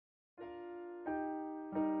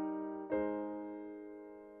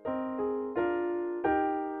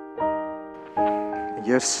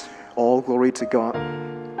Yes, all glory to God.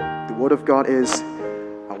 The Word of God is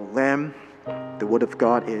our lamp. The Word of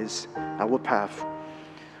God is our path.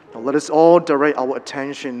 Now let us all direct our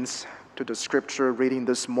attentions to the scripture reading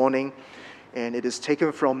this morning, and it is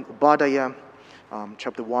taken from Obadiah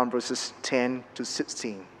chapter 1, verses 10 to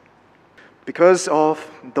 16. Because of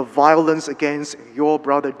the violence against your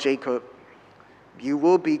brother Jacob, you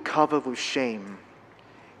will be covered with shame.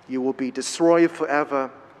 You will be destroyed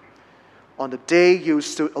forever. On the day you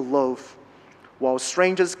stood aloof, while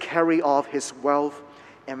strangers carry off his wealth,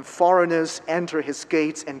 and foreigners enter his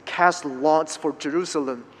gates and cast lots for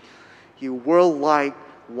Jerusalem, you were like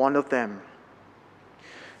one of them.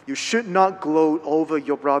 You should not gloat over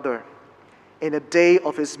your brother in a day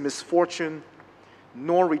of his misfortune,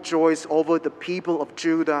 nor rejoice over the people of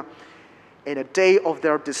Judah in a day of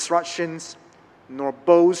their destructions, nor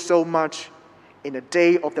boast so much in a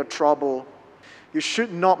day of their trouble. You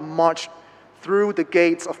should not march through the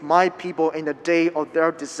gates of my people in the day of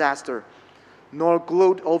their disaster, nor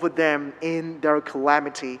gloat over them in their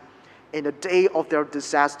calamity, in the day of their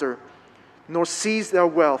disaster, nor seize their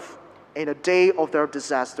wealth in the day of their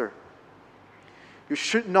disaster. You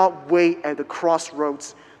should not wait at the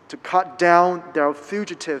crossroads to cut down their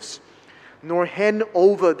fugitives, nor hand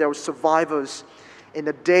over their survivors in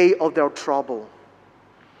the day of their trouble.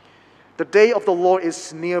 The day of the Lord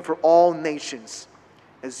is near for all nations.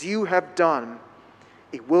 As you have done,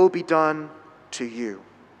 it will be done to you.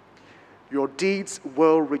 Your deeds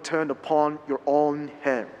will return upon your own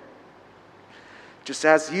head. Just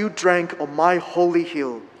as you drank on my holy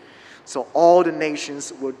hill, so all the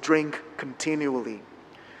nations will drink continually.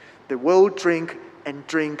 They will drink and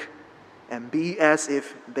be as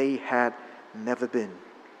if they had never been.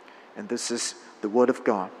 And this is the word of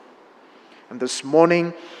God. And this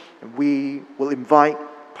morning, we will invite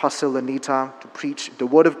Pastor Lenita to preach the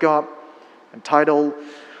Word of God entitled,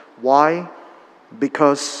 Why?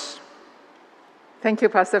 Because. Thank you,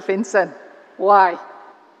 Pastor Vincent. Why?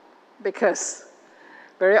 Because.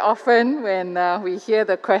 Very often when we hear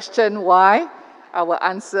the question, why? Our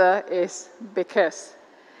answer is because.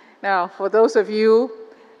 Now, for those of you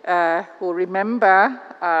who remember,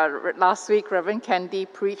 last week Reverend Candy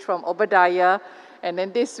preached from Obadiah, and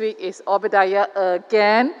then this week is Obadiah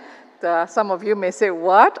again. Some of you may say,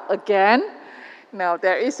 what? Again? Now,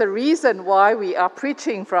 there is a reason why we are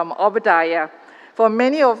preaching from Obadiah. For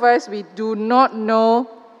many of us, we do not know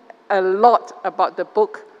a lot about the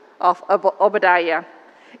book of Obadiah.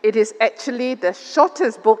 It is actually the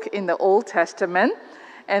shortest book in the Old Testament,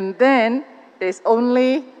 and then there's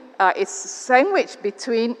only, it's sandwiched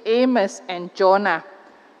between Amos and Jonah.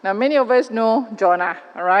 Now, many of us know Jonah,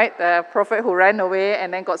 all right? The prophet who ran away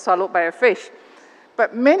and then got swallowed by a fish.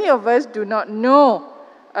 But many of us do not know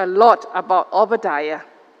a lot about Obadiah.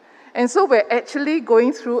 And so we're actually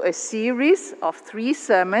going through a series of 3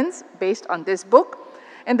 sermons based on this book.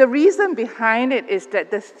 And the reason behind it is that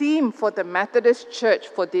the theme for the Methodist Church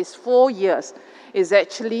for these 4 years is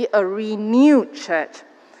actually a renewed church.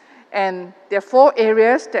 And there are 4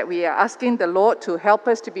 areas that we are asking the Lord to help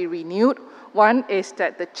us to be renewed. One is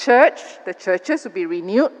that the churches will be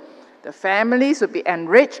renewed, the families will be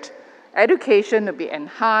enriched, education will be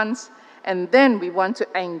enhanced, and then we want to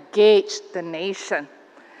engage the nation.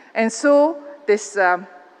 And so this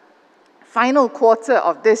final quarter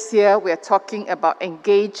of this year, we're talking about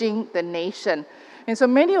engaging the nation. And so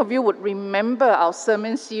many of you would remember our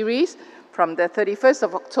sermon series from the 31st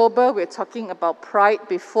of October. We're talking about pride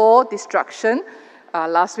before destruction.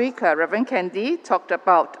 Last week, Reverend Candy talked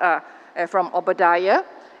about from Obadiah.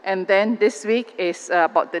 And then this week is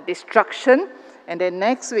about the destruction. And then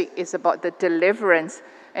next week is about the deliverance.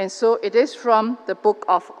 And so it is from the book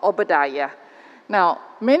of Obadiah. Now,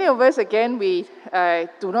 many of us, again, we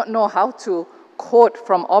do not know how to quote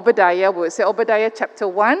from Obadiah. We'll say Obadiah chapter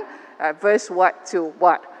 1, verse what to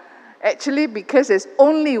what. Actually, because there's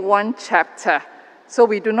only one chapter, so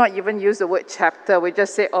we do not even use the word chapter. We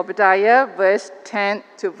just say Obadiah, verse 10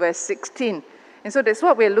 to verse 16. And so that's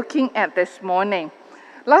what we're looking at this morning.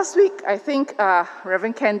 Last week, I think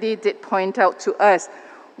Reverend Candy did point out to us,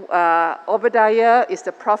 Obadiah is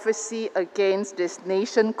the prophecy against this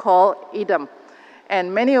nation called Edom.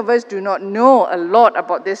 And many of us do not know a lot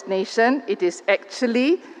about this nation. It is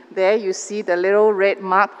actually, there you see the little red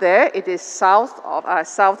mark there. It is south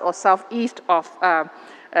or southeast of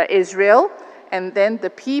Israel. And then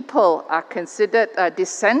the people are considered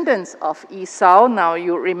descendants of Esau. Now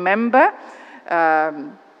you remember,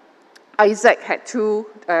 Isaac had 2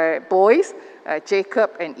 boys,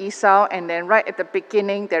 Jacob and Esau, and then right at the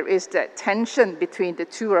beginning there is that tension between the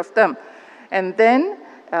 2 of them. And then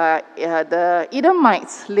the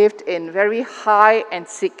Edomites lived in very high and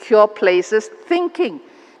secure places, thinking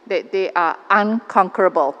that they are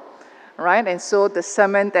unconquerable, right? And so the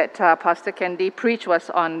sermon that Pastor Candy preached was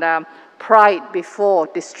on pride before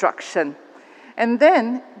destruction. And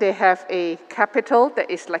then they have a capital that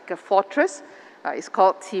is like a fortress. It's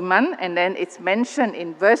called Timan, and then it's mentioned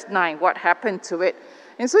in verse 9 what happened to it.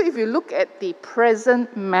 And so if you look at the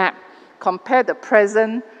present map, compare the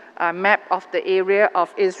present map of the area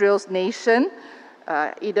of Israel's nation,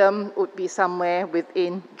 Edom would be somewhere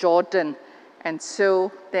within Jordan. And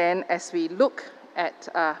so then as we look at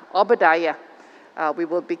Obadiah, we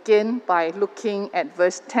will begin by looking at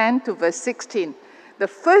verse 10 to verse 16. The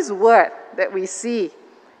first word that we see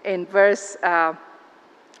in verse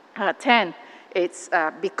 10, it's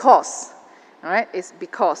because, all right? It's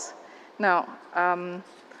because. Now,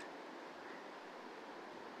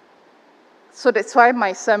 so that's why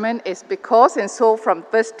my sermon is because, and so from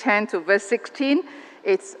verse 10 to verse 16,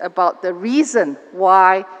 it's about the reason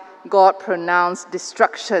why God pronounced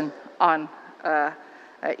destruction on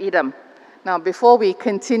Edom. Now, before we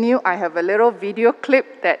continue, I have a little video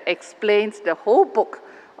clip that explains the whole book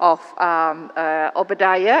of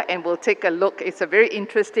Obadiah, and we'll take a look. It's a very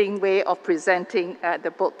interesting way of presenting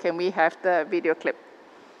the book. Can we have the video clip?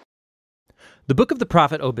 The book of the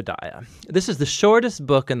prophet Obadiah. This is the shortest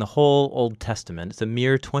book in the whole Old Testament. It's a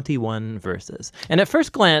mere 21 verses. And at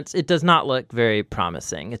first glance, it does not look very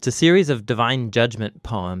promising. It's a series of divine judgment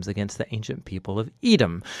poems against the ancient people of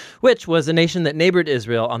Edom, which was a nation that neighbored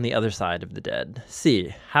Israel on the other side of the Dead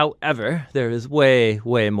Sea. However, there is way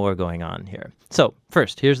more going on here. So,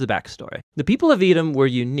 first, here's the backstory. The people of Edom were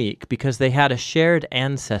unique because they had a shared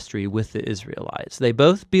ancestry with the Israelites. They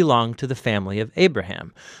both belonged to the family of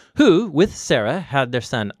Abraham, who, with Sarah, had their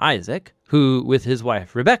son Isaac, who, with his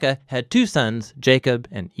wife Rebekah, had two sons, Jacob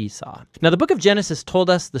and Esau. Now, the book of Genesis told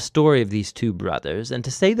us the story of these two brothers, and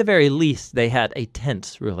to say the very least, they had a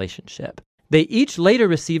tense relationship. They each later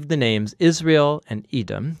received the names Israel and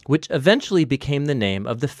Edom, which eventually became the name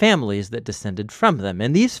of the families that descended from them.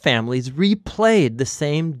 And these families replayed the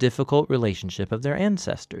same difficult relationship of their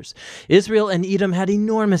ancestors. Israel and Edom had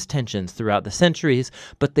enormous tensions throughout the centuries,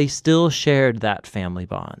 but they still shared that family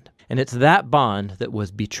bond. And it's that bond that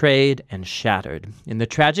was betrayed and shattered in the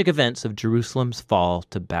tragic events of Jerusalem's fall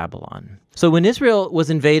to Babylon. So when Israel was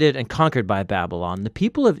invaded and conquered by Babylon, the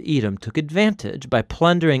people of Edom took advantage by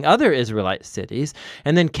plundering other Israelite cities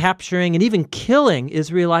and then capturing and even killing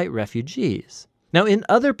Israelite refugees. Now, in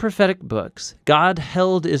other prophetic books, God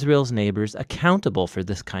held Israel's neighbors accountable for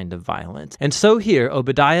this kind of violence. And so here,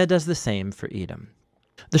 Obadiah does the same for Edom.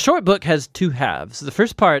 The short book has two halves. The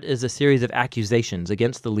first part is a series of accusations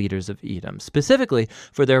against the leaders of Edom, specifically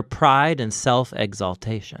for their pride and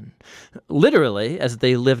self-exaltation. Literally, as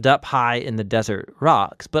they lived up high in the desert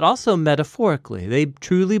rocks, but also metaphorically, they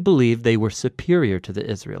truly believed they were superior to the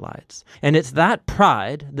Israelites. And it's that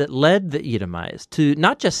pride that led the Edomites to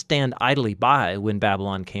not just stand idly by when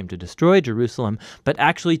Babylon came to destroy Jerusalem, but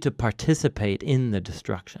actually to participate in the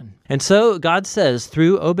destruction. And so God says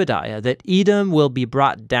through Obadiah that Edom will be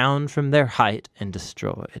brought down from their height and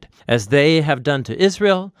destroyed. As they have done to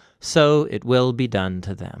Israel, so it will be done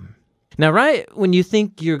to them. Now, right when you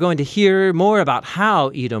think you're going to hear more about how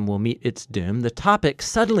Edom will meet its doom, the topic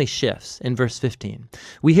suddenly shifts in verse 15.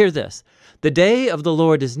 We hear this: "The day of the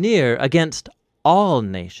Lord is near against all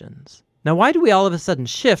nations." Now, why do we all of a sudden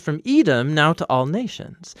shift from Edom now to all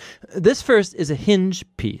nations? This first is a hinge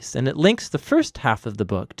piece, and it links the first half of the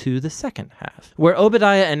book to the second half, where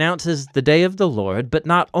Obadiah announces the day of the Lord, but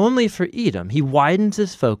not only for Edom. He widens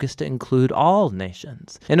his focus to include all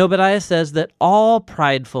nations. And Obadiah says that all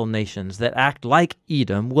prideful nations that act like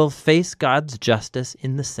Edom will face God's justice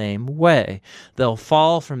in the same way. They'll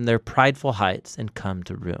fall from their prideful heights and come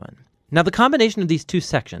to ruin. Now, the combination of these two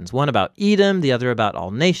sections, one about Edom, the other about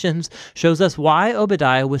all nations, shows us why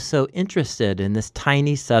Obadiah was so interested in this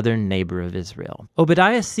tiny southern neighbor of Israel.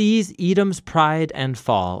 Obadiah sees Edom's pride and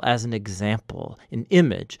fall as an example, an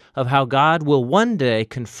image of how God will one day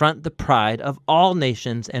confront the pride of all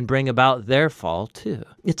nations and bring about their fall too.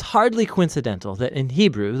 It's hardly coincidental that in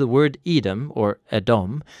Hebrew, the word Edom, or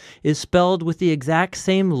Edom, is spelled with the exact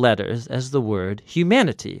same letters as the word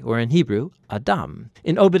humanity, or in Hebrew, Adam.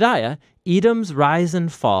 In Obadiah, Edom's rise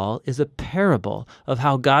and fall is a parable of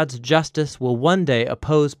how God's justice will one day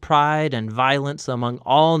oppose pride and violence among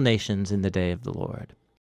all nations in the day of the Lord.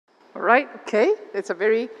 All right, okay. It's a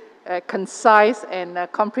very concise and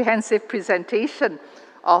comprehensive presentation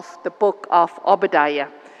of the book of Obadiah.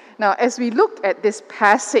 Now, as we look at this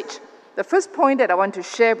passage, the first point that I want to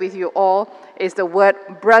share with you all is the word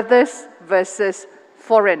brothers versus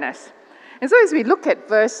foreigners. And so as we look at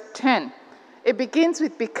verse 10, it begins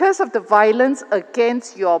with, because of the violence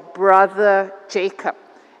against your brother Jacob.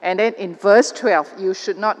 And then in verse 12, you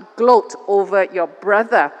should not gloat over your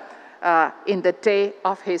brother in the day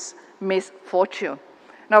of his misfortune.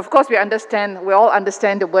 Now, of course, we all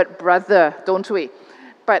understand the word brother, don't we?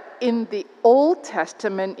 But in the Old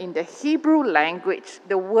Testament, in the Hebrew language,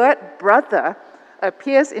 the word brother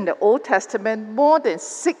appears in the Old Testament more than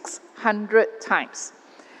 600 times.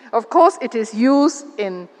 Of course, it is used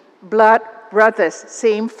in blood brothers,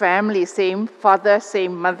 same family, same father,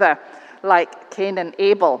 same mother, like Cain and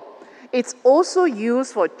Abel. It's also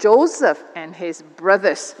used for Joseph and his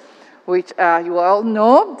brothers, which you all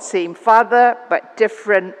know, same father, but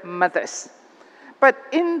different mothers. But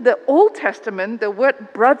in the Old Testament, the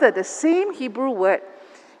word brother, the same Hebrew word,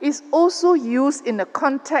 is also used in a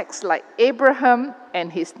context like Abraham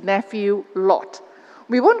and his nephew Lot.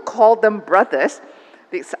 We won't call them brothers,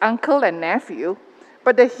 it's uncle and nephew,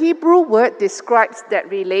 but the Hebrew word describes that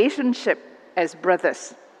relationship as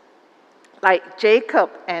brothers. Like Jacob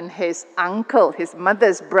and his uncle, his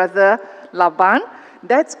mother's brother Laban,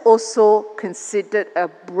 that's also considered a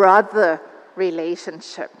brother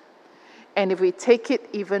relationship. And if we take it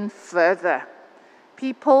even further,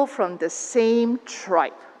 people from the same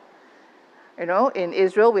tribe. You know, in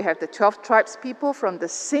Israel, we have the 12 tribes, people from the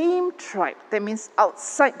same tribe. That means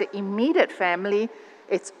outside the immediate family,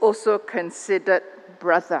 it's also considered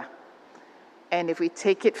brother. And if we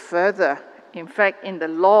take it further, in fact, in the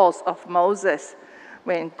laws of Moses,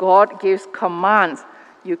 when God gives commands,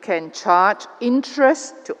 you can charge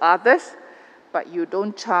interest to others, but you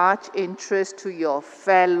don't charge interest to your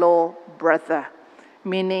fellow brother,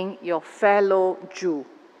 meaning your fellow Jew.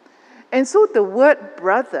 And so the word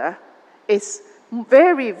brother is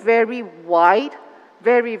very, very wide,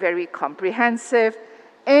 very, very comprehensive.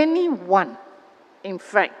 Anyone, in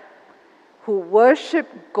fact, who worship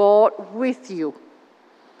God with you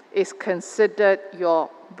is considered your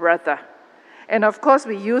brother. And of course,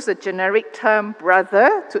 we use the generic term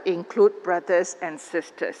brother to include brothers and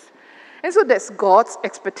sisters. And so that's God's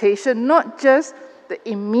expectation, not just the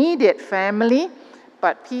immediate family,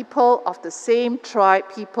 but people of the same tribe,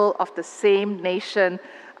 people of the same nation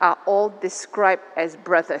are all described as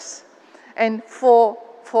brothers. And for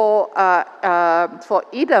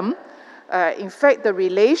Edom, in fact, the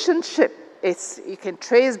relationship you can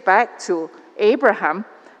trace back to Abraham,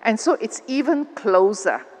 and so it's even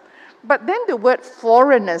closer. But then the word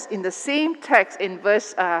foreigners in the same text in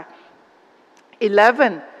verse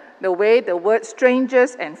 11, the way the word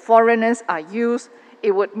strangers and foreigners are used,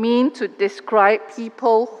 it would mean to describe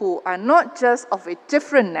people who are not just of a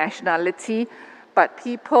different nationality, but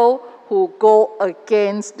people who go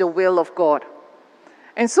against the will of God.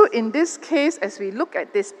 And so in this case, as we look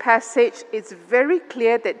at this passage, it's very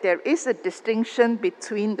clear that there is a distinction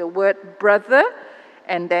between the word brother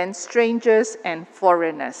and then strangers and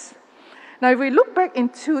foreigners. Now, if we look back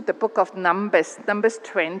into the book of Numbers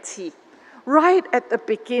 20, right at the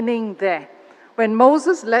beginning there, when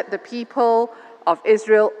Moses led the people of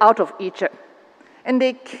Israel out of Egypt, and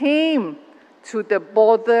they came to the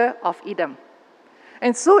border of Edom.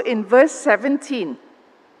 And so in verse 17,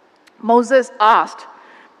 Moses asked,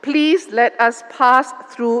 "Please let us pass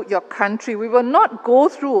through your country. We will not go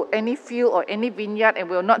through any field or any vineyard, and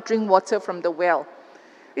we will not drink water from the well."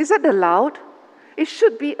 Is that allowed? It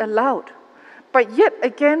should be allowed. But yet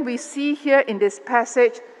again, we see here in this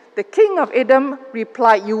passage, the king of Edom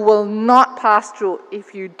replied, "You will not pass through.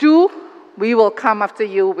 If you do, we will come after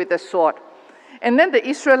you with a sword." And then the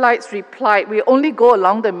Israelites replied, "We only go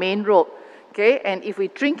along the main road, okay? And if we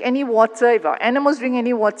drink any water, if our animals drink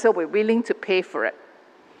any water, we're willing to pay for it."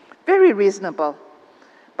 Very reasonable.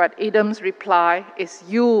 But Edom's reply is,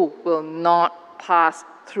 "You will not pass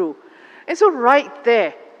through." And so right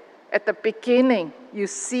there, at the beginning, you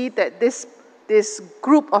see that this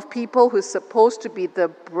group of people who's supposed to be the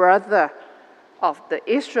brother of the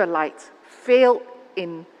Israelites failed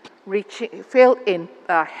in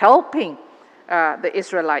helping the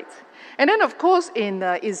Israelites. And then, of course, in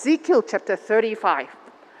Ezekiel chapter 35,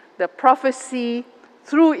 the prophecy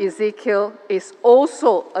through Ezekiel is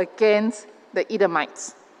also against the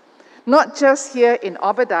Edomites. Not just here in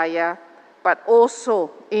Obadiah, but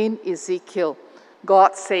also in Ezekiel.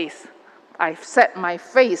 God says, "I've set my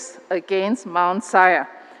face against Mount Seir,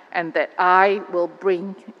 and that I will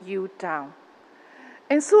bring you down."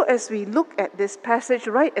 And so as we look at this passage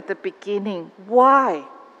right at the beginning, why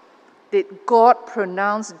did God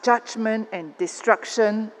pronounce judgment and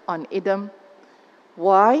destruction on Edom?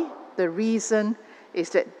 Why? The reason is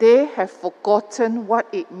that they have forgotten what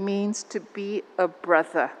it means to be a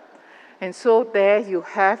brother. And so there you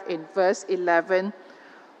have in verse 11,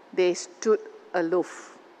 they stood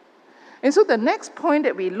aloof. And so the next point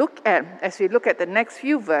that we look at, as we look at the next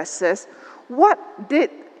few verses, what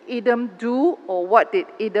did Edom do, or what did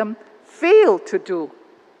Edom fail to do?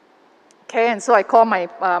 Okay, and so I call my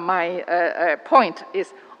point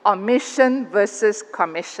is omission versus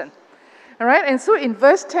commission. All right, and so in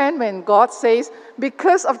verse 10, when God says,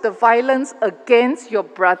 because of the violence against your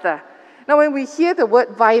brother. Now, when we hear the word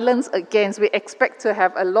violence against, we expect to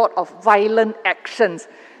have a lot of violent actions,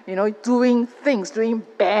 doing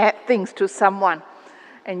bad things to someone.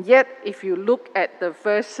 And yet, if you look at the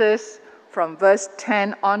verses from verse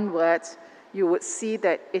 10 onwards, you would see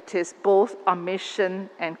that it is both omission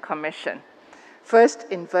and commission. First,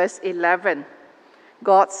 in verse 11,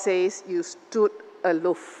 God says, you stood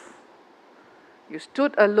aloof. You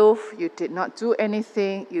stood aloof, you did not do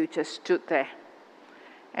anything, you just stood there.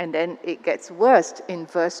 And then it gets worse in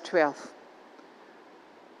verse 12.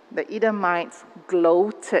 The Edomites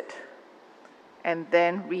gloated and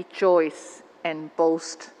then rejoiced and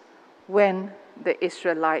boast when the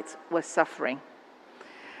Israelites were suffering.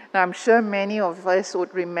 Now, I'm sure many of us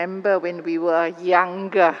would remember when we were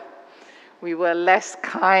younger, we were less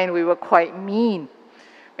kind, we were quite mean.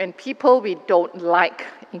 When people we don't like,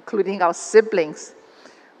 including our siblings,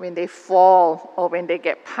 when they fall or when they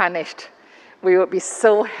get punished, we would be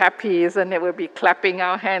so happy, isn't it? We'll be clapping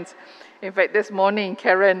our hands. In fact, this morning,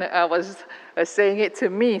 Karen was saying it to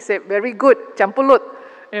me, said, very good, jampulut,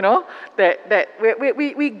 that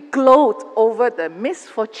we gloat over the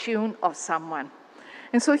misfortune of someone.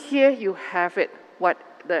 And so here you have it, what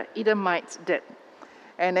the Edomites did.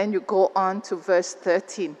 And then you go on to verse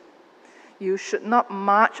 13. You should not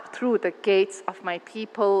march through the gates of my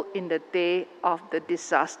people in the day of the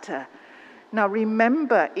disaster. Now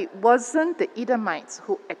remember, it wasn't the Edomites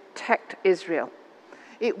who attacked Israel.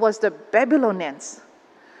 It was the Babylonians.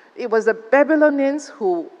 It was the Babylonians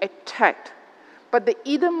who attacked. But the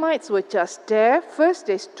Edomites were just there. First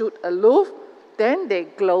they stood aloof, then they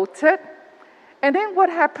gloated. And then what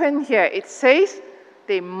happened here? It says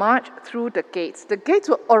they marched through the gates. The gates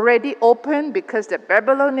were already open because the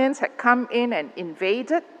Babylonians had come in and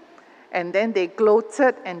invaded. And then they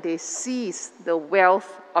gloated and they seized the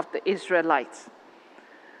wealth of the Israelites.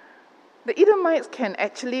 The Edomites can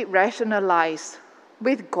actually rationalize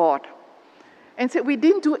with God and say, we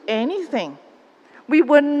didn't do anything. We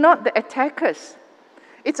were not the attackers.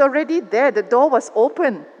 It's already there. The door was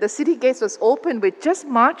open. The city gates was open. We just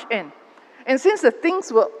marched in. And since the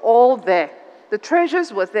things were all there, the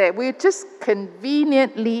treasures were there, we just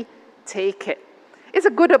conveniently take it. It's a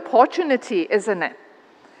good opportunity, isn't it?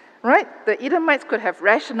 Right? The Edomites could have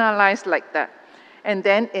rationalized like that. And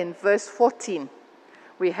then in verse 14,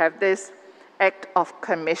 we have this act of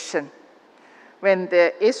commission. When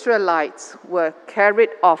the Israelites were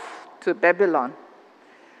carried off to Babylon,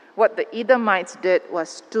 what the Edomites did was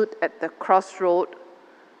stood at the crossroad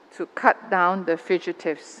to cut down the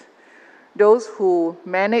fugitives. Those who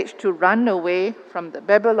managed to run away from the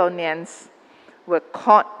Babylonians were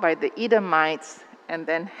caught by the Edomites and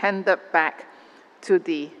then handed back to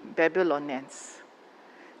the Babylonians.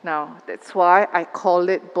 Now, that's why I call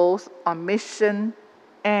it both omission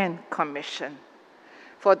and commission.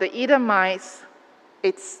 For the Edomites,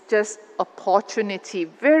 it's just opportunity,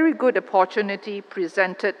 very good opportunity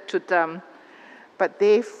presented to them, but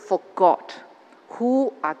they forgot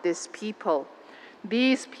who are these people.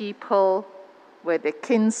 These people were the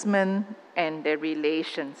kinsmen and their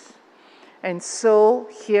relations. And so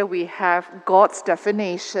here we have God's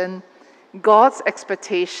definition, God's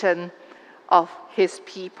expectation of his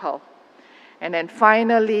people. And then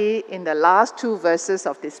finally, in the last two verses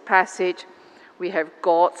of this passage, we have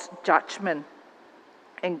God's judgment.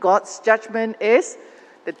 And God's judgment is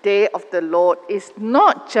the day of the Lord is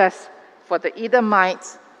not just for the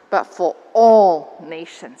Edomites, but for all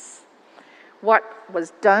nations. What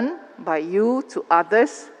was done by you to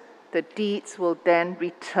others, the deeds will then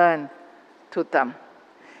return to them.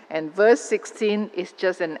 And verse 16 is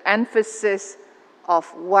just an emphasis of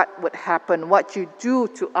what would happen. What you do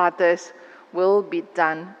to others will be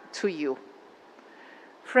done to you.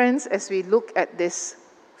 Friends, as we look at these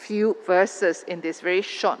few verses in this very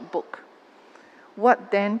short book,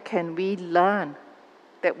 what then can we learn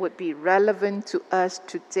that would be relevant to us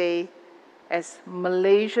today as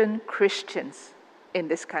Malaysian Christians in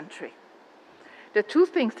this country? There are two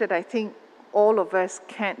things that I think all of us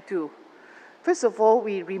can't do. First of all,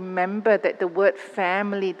 we remember that the word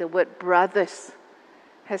family, the word brothers,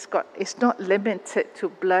 it's not limited to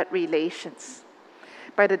blood relations.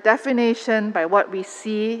 By the definition, by what we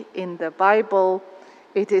see in the Bible,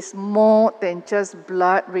 It is more than just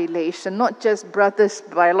blood relation, not just brothers,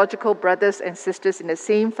 biological brothers and sisters in the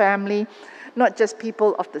same family, not just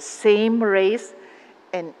people of the same race,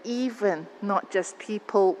 and even not just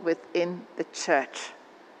people within the church.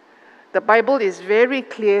 The Bible is very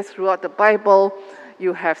clear throughout the Bible.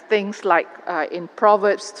 You have things like in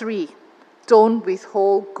Proverbs 3, don't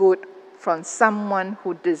withhold good from someone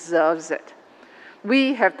who deserves it.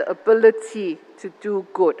 We have the ability to do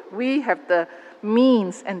good. We have the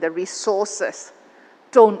means and the resources.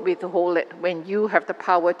 Don't withhold it when you have the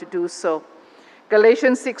power to do so.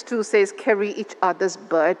 Galatians 6:2 says, carry each other's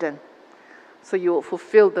burden, so you will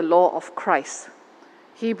fulfill the law of Christ.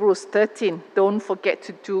 Hebrews 13, don't forget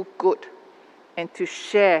to do good and to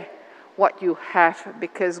share what you have,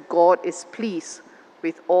 because God is pleased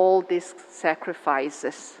with all these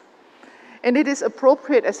sacrifices. And it is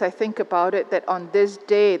appropriate, as I think about it, that on this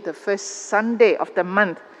day, the first Sunday of the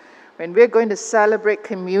month, when we're going to celebrate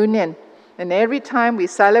communion, and every time we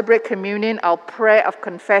celebrate communion, our prayer of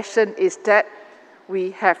confession is that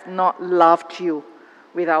we have not loved you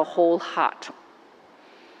with our whole heart.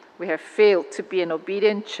 We have failed to be an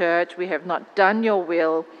obedient church. We have not done your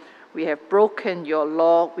will. We have broken your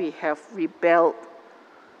law. We have rebelled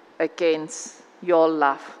against your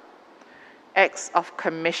love. Acts of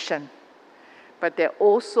commission. But there are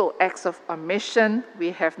also acts of omission.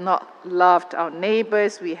 We have not loved our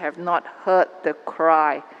neighbors. We have not heard the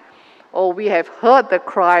cry. Or we have heard the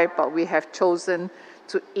cry, but we have chosen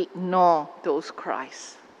to ignore those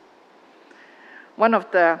cries. One of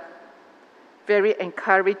the very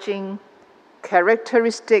encouraging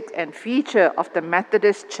characteristic and feature of the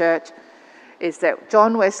Methodist Church is that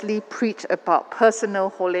John Wesley preached about personal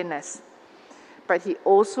holiness, but he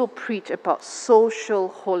also preached about social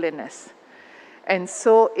holiness. And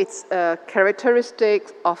so it's a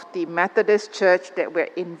characteristic of the Methodist Church that we're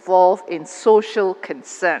involved in social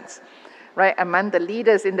concerns. Right? Among the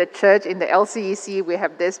leaders in the church, in the LCEC, we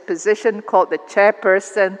have this position called the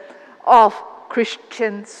chairperson of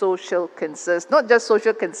Christian social concerns. Not just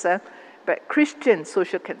social concern, but Christian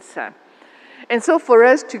social concern. And so for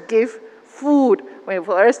us to give food,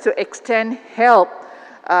 for us to extend help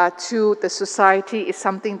to the society is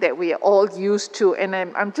something that we are all used to. And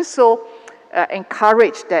I'm just so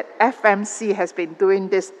encouraged that FMC has been doing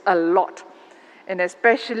this a lot. And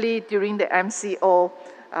especially during the MCO,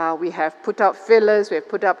 we have put out fillers, we have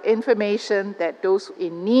put up information that those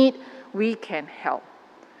in need, we can help.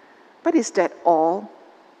 But is that all?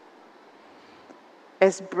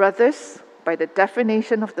 As brothers, by the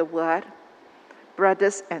definition of the word,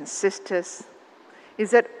 brothers and sisters, is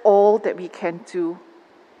that all that we can do?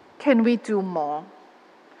 Can we do more?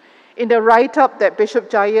 In the write-up that Bishop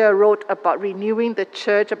Jaya wrote about renewing the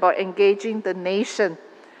church, about engaging the nation,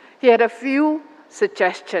 he had a few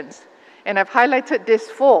suggestions, and I've highlighted this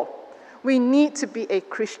four. We need to be a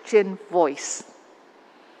Christian voice,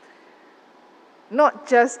 not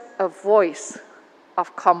just a voice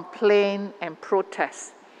of complaint and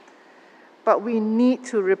protest, but we need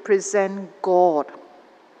to represent God,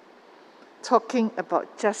 talking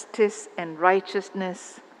about justice and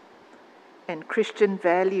righteousness and Christian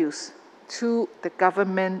values to the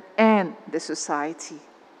government and the society.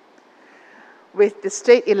 With the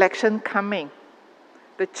state election coming,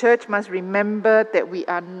 the church must remember that we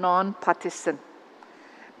are non-partisan,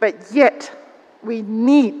 but yet we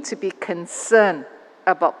need to be concerned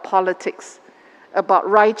about politics, about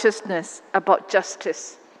righteousness, about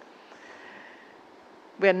justice.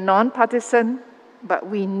 We're non-partisan, but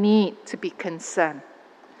we need to be concerned.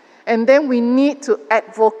 And then we need to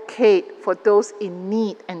advocate for those in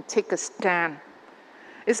need and take a stand.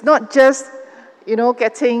 It's not just,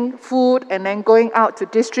 getting food and then going out to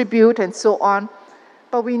distribute and so on,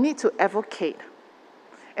 but we need to advocate.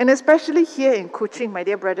 And especially here in Kuching, my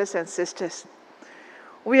dear brothers and sisters,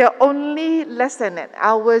 we are only less than an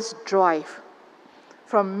hour's drive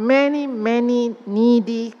from many, many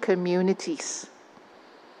needy communities.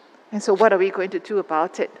 And so what are we going to do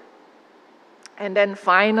about it? And then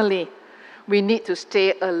finally, we need to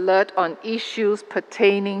stay alert on issues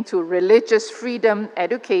pertaining to religious freedom,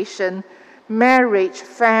 education, marriage,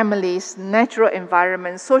 families, natural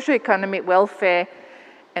environment, socio-economic welfare,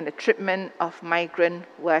 and the treatment of migrant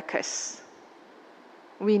workers.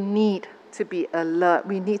 We need to be alert,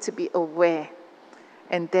 we need to be aware,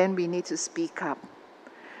 and then we need to speak up.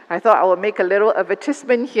 I thought I would make a little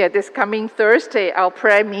advertisement here. This coming Thursday, our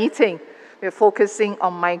prayer meeting, we're focusing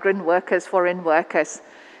on migrant workers, foreign workers.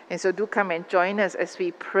 And so do come and join us as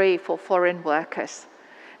we pray for foreign workers.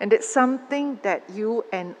 And it's something that you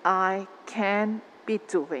and I can be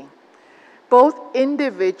doing, both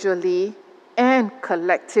individually and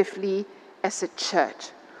collectively as a church,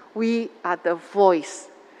 we are the voice,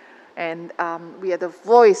 and we are the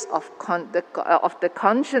voice of the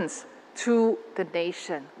conscience to the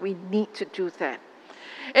nation. We need to do that.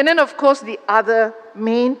 And then, of course, the other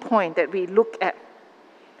main point that we look at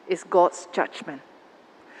is God's judgment.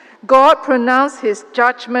 God pronounced his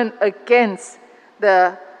judgment against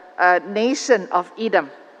the nation of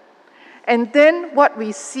Edom. And then what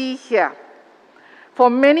we see here, for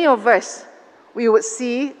many of us, we would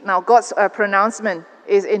see, now God's pronouncement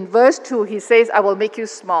is in verse 2, he says, I will make you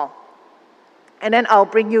small, and then I'll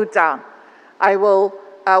bring you down. Will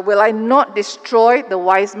I not destroy the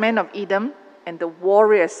wise men of Edom, and the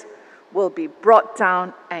warriors will be brought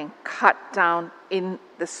down and cut down in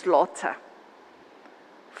the slaughter.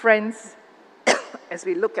 Friends, as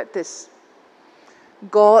we look at this,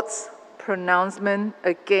 God's pronouncement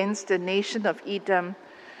against the nation of Edom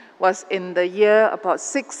was in the year about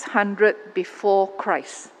 600 before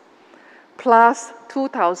Christ. Plus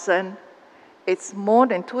 2,000, it's more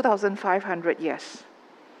than 2,500 years.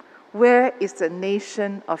 Where is the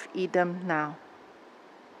nation of Edom now?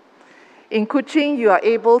 In Kuching, you are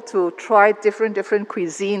able to try different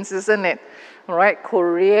cuisines, isn't it? All right,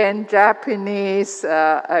 Korean, Japanese,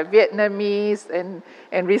 Vietnamese,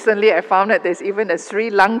 and recently I found that there's even a Sri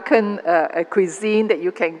Lankan cuisine that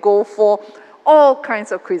you can go for, all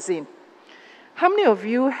kinds of cuisine. How many of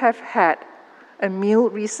you have had a meal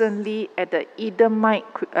recently at the Edomite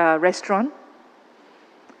restaurant?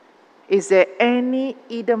 Is there any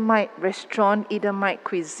Edomite restaurant, Edomite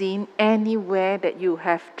cuisine anywhere that you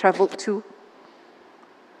have traveled to?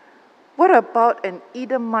 What about an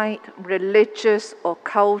Edomite religious or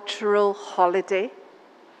cultural holiday?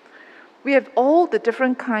 We have all the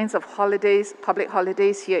different kinds of holidays, public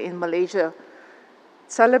holidays here in Malaysia,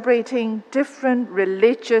 celebrating different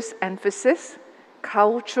religious emphasis,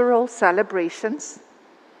 cultural celebrations,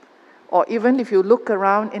 or even if you look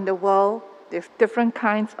around in the world, there's different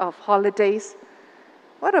kinds of holidays.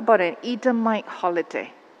 What about an Edomite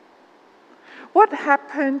holiday? What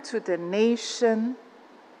happened to the nation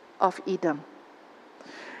of Edom?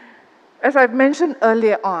 As I've mentioned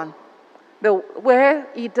earlier on, where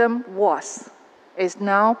Edom was is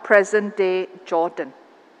now present-day Jordan.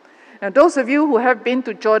 Now, those of you who have been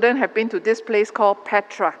to Jordan have been to this place called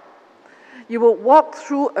Petra. You will walk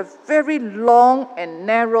through a very long and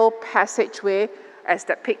narrow passageway, as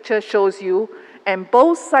that picture shows you, and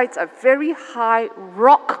both sides are very high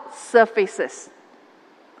rock surfaces.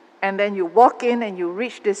 And then you walk in and you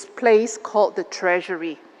reach this place called the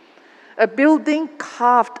Treasury, a building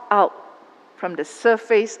carved out from the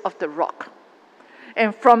surface of the rock.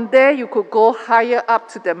 And from there you could go higher up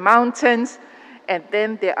to the mountains, and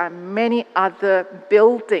then there are many other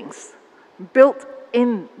buildings built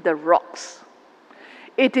in the rocks.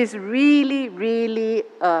 It is really, really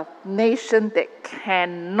a nation that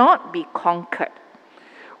cannot be conquered.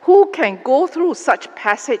 Who can go through such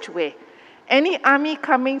passageway? Any army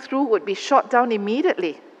coming through would be shot down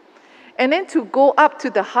immediately. And then to go up to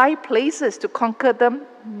the high places to conquer them,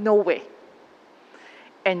 no way.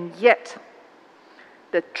 And yet,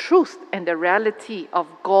 the truth and the reality of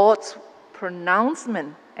God's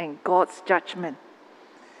pronouncement and God's judgment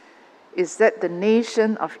is that the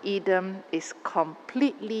nation of Edom is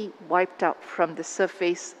completely wiped out from the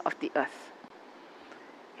surface of the earth.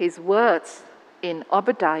 His words in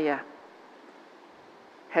Obadiah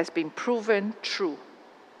has been proven true.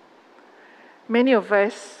 Many of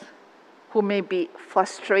us who may be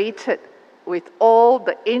frustrated with all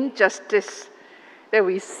the injustice that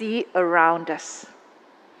we see around us,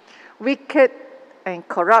 wicked and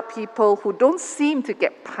corrupt people who don't seem to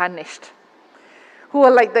get punished, who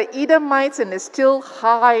are like the Edomites and is still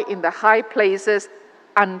high in the high places,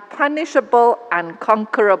 unpunishable,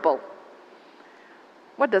 unconquerable.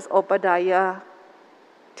 What does Obadiah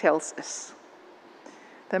tells us?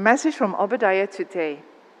 The message from Obadiah today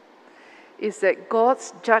is that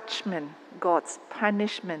God's judgment, God's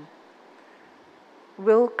punishment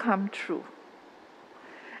will come true.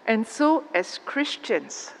 And so as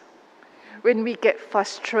Christians, when we get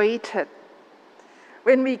frustrated,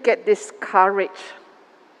 when we get discouraged,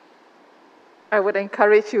 I would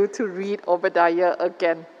encourage you to read Obadiah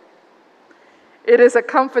again. It is a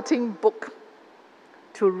comforting book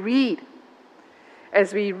to read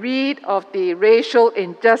as we read of the racial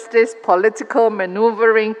injustice, political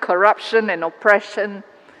maneuvering, corruption, and oppression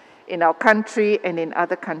in our country and in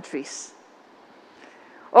other countries.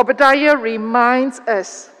 Obadiah reminds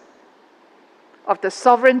us of the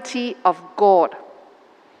sovereignty of God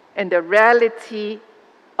and the reality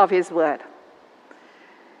of His word.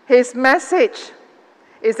 His message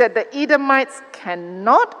is that the Edomites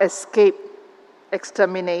cannot escape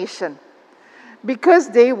extermination. Because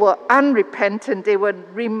they were unrepentant, they were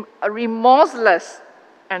remorseless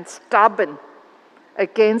and stubborn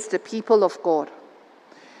against the people of God.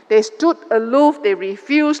 They stood aloof, they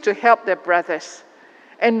refused to help their brothers.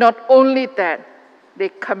 And not only that, they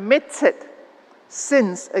committed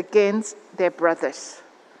sins against their brothers.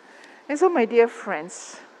 And so, my dear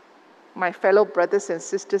friends, my fellow brothers and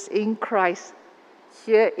sisters in Christ,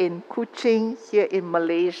 here in Kuching, here in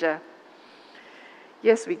Malaysia,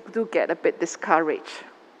 yes, we do get a bit discouraged.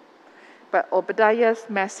 But Obadiah's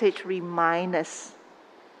message reminds us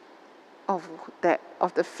of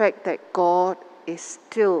the fact that God is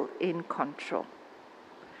still in control.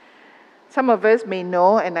 Some of us may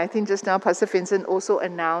know, and I think just now Pastor Vincent also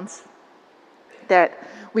announced, that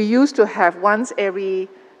we used to have once every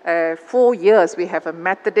 4 years, we have a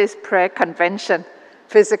Methodist prayer convention,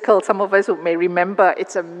 physical. Some of us may remember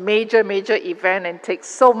it's a major, major event and takes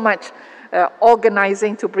so much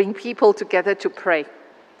organizing to bring people together to pray.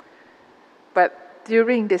 But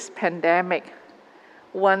during this pandemic,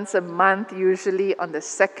 once a month, usually on the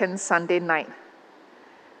second Sunday night,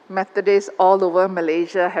 Methodists all over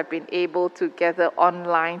Malaysia have been able to gather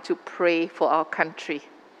online to pray for our country.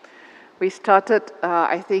 We started,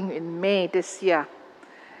 I think, in May this year,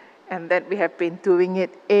 and then we have been doing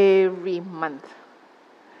it every month.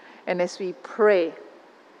 And as we pray,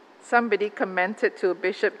 somebody commented to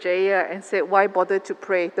Bishop Jaya and said, why bother to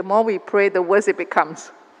pray? The more we pray, the worse it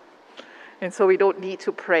becomes. And so we don't need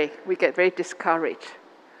to pray. We get very discouraged.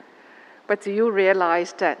 But do you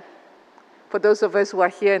realize that for those of us who are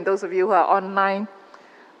here and those of you who are online,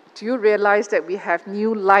 do you realize that we have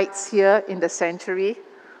new lights here in the sanctuary?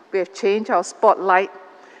 We have changed our spotlight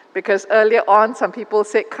because earlier on some people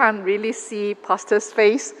said can't really see pastor's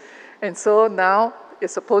face, and so now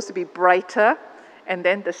it's supposed to be brighter, and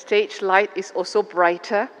then the stage light is also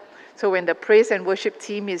brighter. So when the praise and worship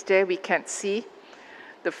team is there, we can't see.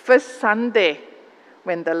 The first Sunday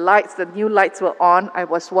when the new lights were on, I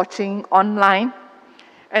was watching online,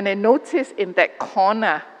 and I noticed in that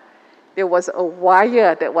corner there was a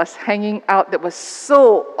wire that was hanging out that was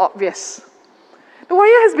so obvious. The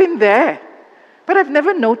wire has been there, but I've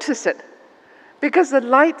never noticed it because the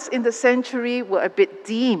lights in the sanctuary were a bit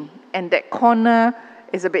dim and that corner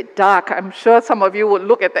is a bit dark. I'm sure some of you would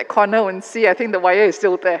look at that corner and see, I think the wire is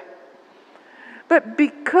still there. But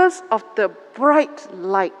because of the bright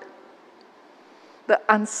light, the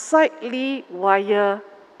unsightly wire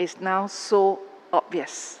is now so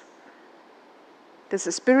obvious. There's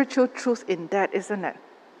a spiritual truth in that, isn't it?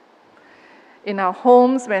 In our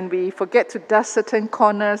homes, when we forget to dust certain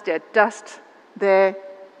corners, there's dust there.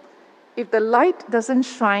 If the light doesn't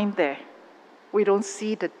shine there, we don't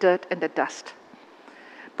see the dirt and the dust.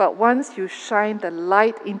 But once you shine the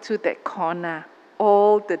light into that corner,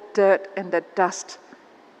 all the dirt and the dust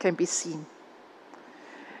can be seen.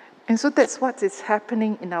 And so that's what is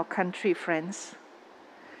happening in our country, friends.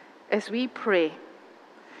 As we pray,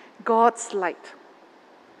 God's light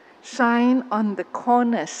shine on the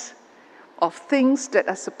corners of things that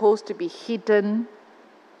are supposed to be hidden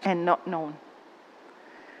and not known.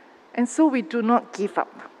 And so we do not give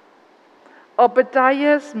up.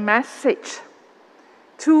 Obadiah's message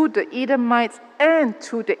to the Edomites and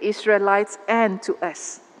to the Israelites and to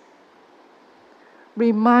us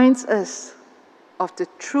reminds us of the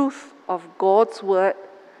truth of God's word,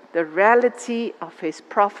 the reality of his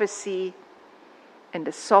prophecy, and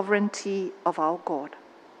the sovereignty of our God.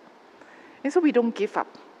 And so we don't give up.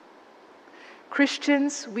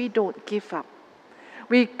 Christians, we don't give up.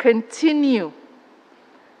 We continue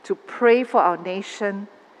to pray for our nation.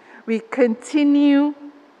 We continue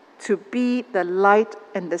to be the light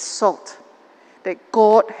and the salt that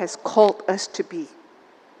God has called us to be.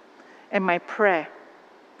 And my prayer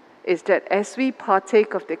is that as we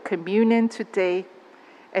partake of the communion today,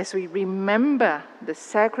 as we remember the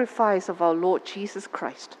sacrifice of our Lord Jesus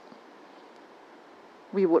Christ,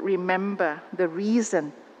 we would remember the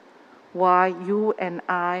reason why you and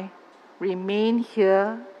I remain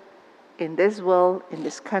here in this world, in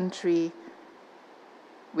this country,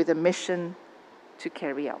 with a mission to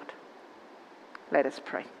carry out. Let us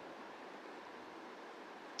pray.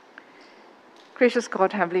 Gracious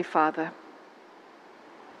God, Heavenly Father,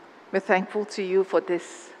 we're thankful to you for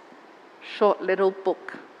this short little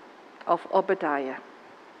book of Obadiah.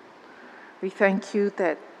 We thank you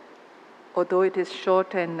that although it is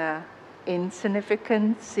short and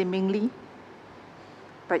insignificant seemingly,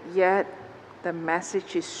 but yet the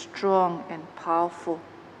message is strong and powerful.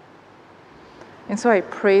 And so I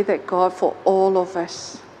pray that God, for all of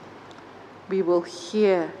us, we will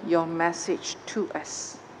hear your message to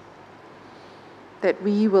us, that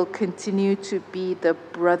we will continue to be the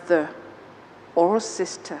brother or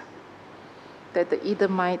sister that the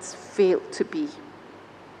Edomites failed to be.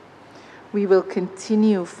 We will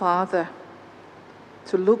continue, Father,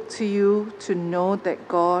 to look to you, to know that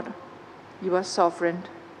God, you are sovereign,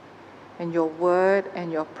 and your word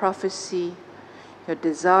and your prophecy, your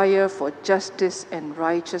desire for justice and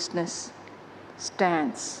righteousness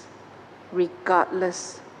stands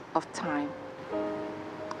regardless of time.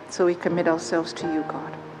 So we commit ourselves to you,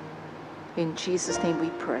 God. In Jesus' name we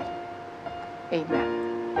pray. Amen.